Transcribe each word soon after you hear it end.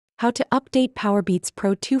How to update Powerbeats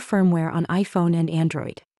Pro 2 firmware on iPhone and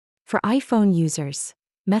Android. For iPhone users,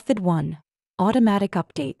 Method 1. Automatic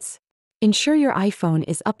updates. Ensure your iPhone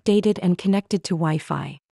is updated and connected to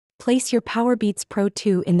Wi-Fi. Place your Powerbeats Pro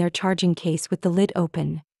 2 in their charging case with the lid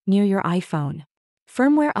open, near your iPhone.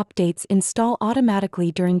 Firmware updates install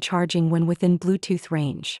automatically during charging when within Bluetooth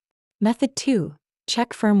range. Method 2. Check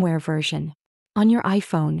firmware version. On your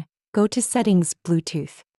iPhone, go to Settings,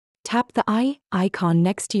 Bluetooth. Tap the icon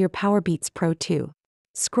next to your Powerbeats Pro 2.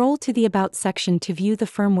 Scroll to the About section to view the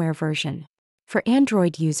firmware version. For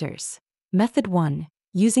Android users, Method 1.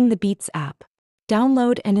 Using the Beats app.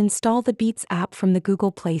 Download and install the Beats app from the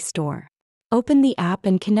Google Play Store. Open the app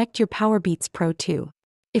and connect your Powerbeats Pro 2.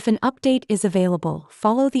 If an update is available,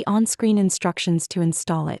 follow the on-screen instructions to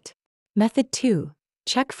install it. Method 2.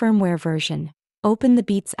 Check firmware version. Open the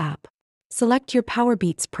Beats app. Select your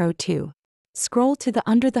Powerbeats Pro 2. Scroll to the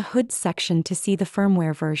Under the Hood section to see the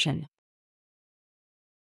firmware version.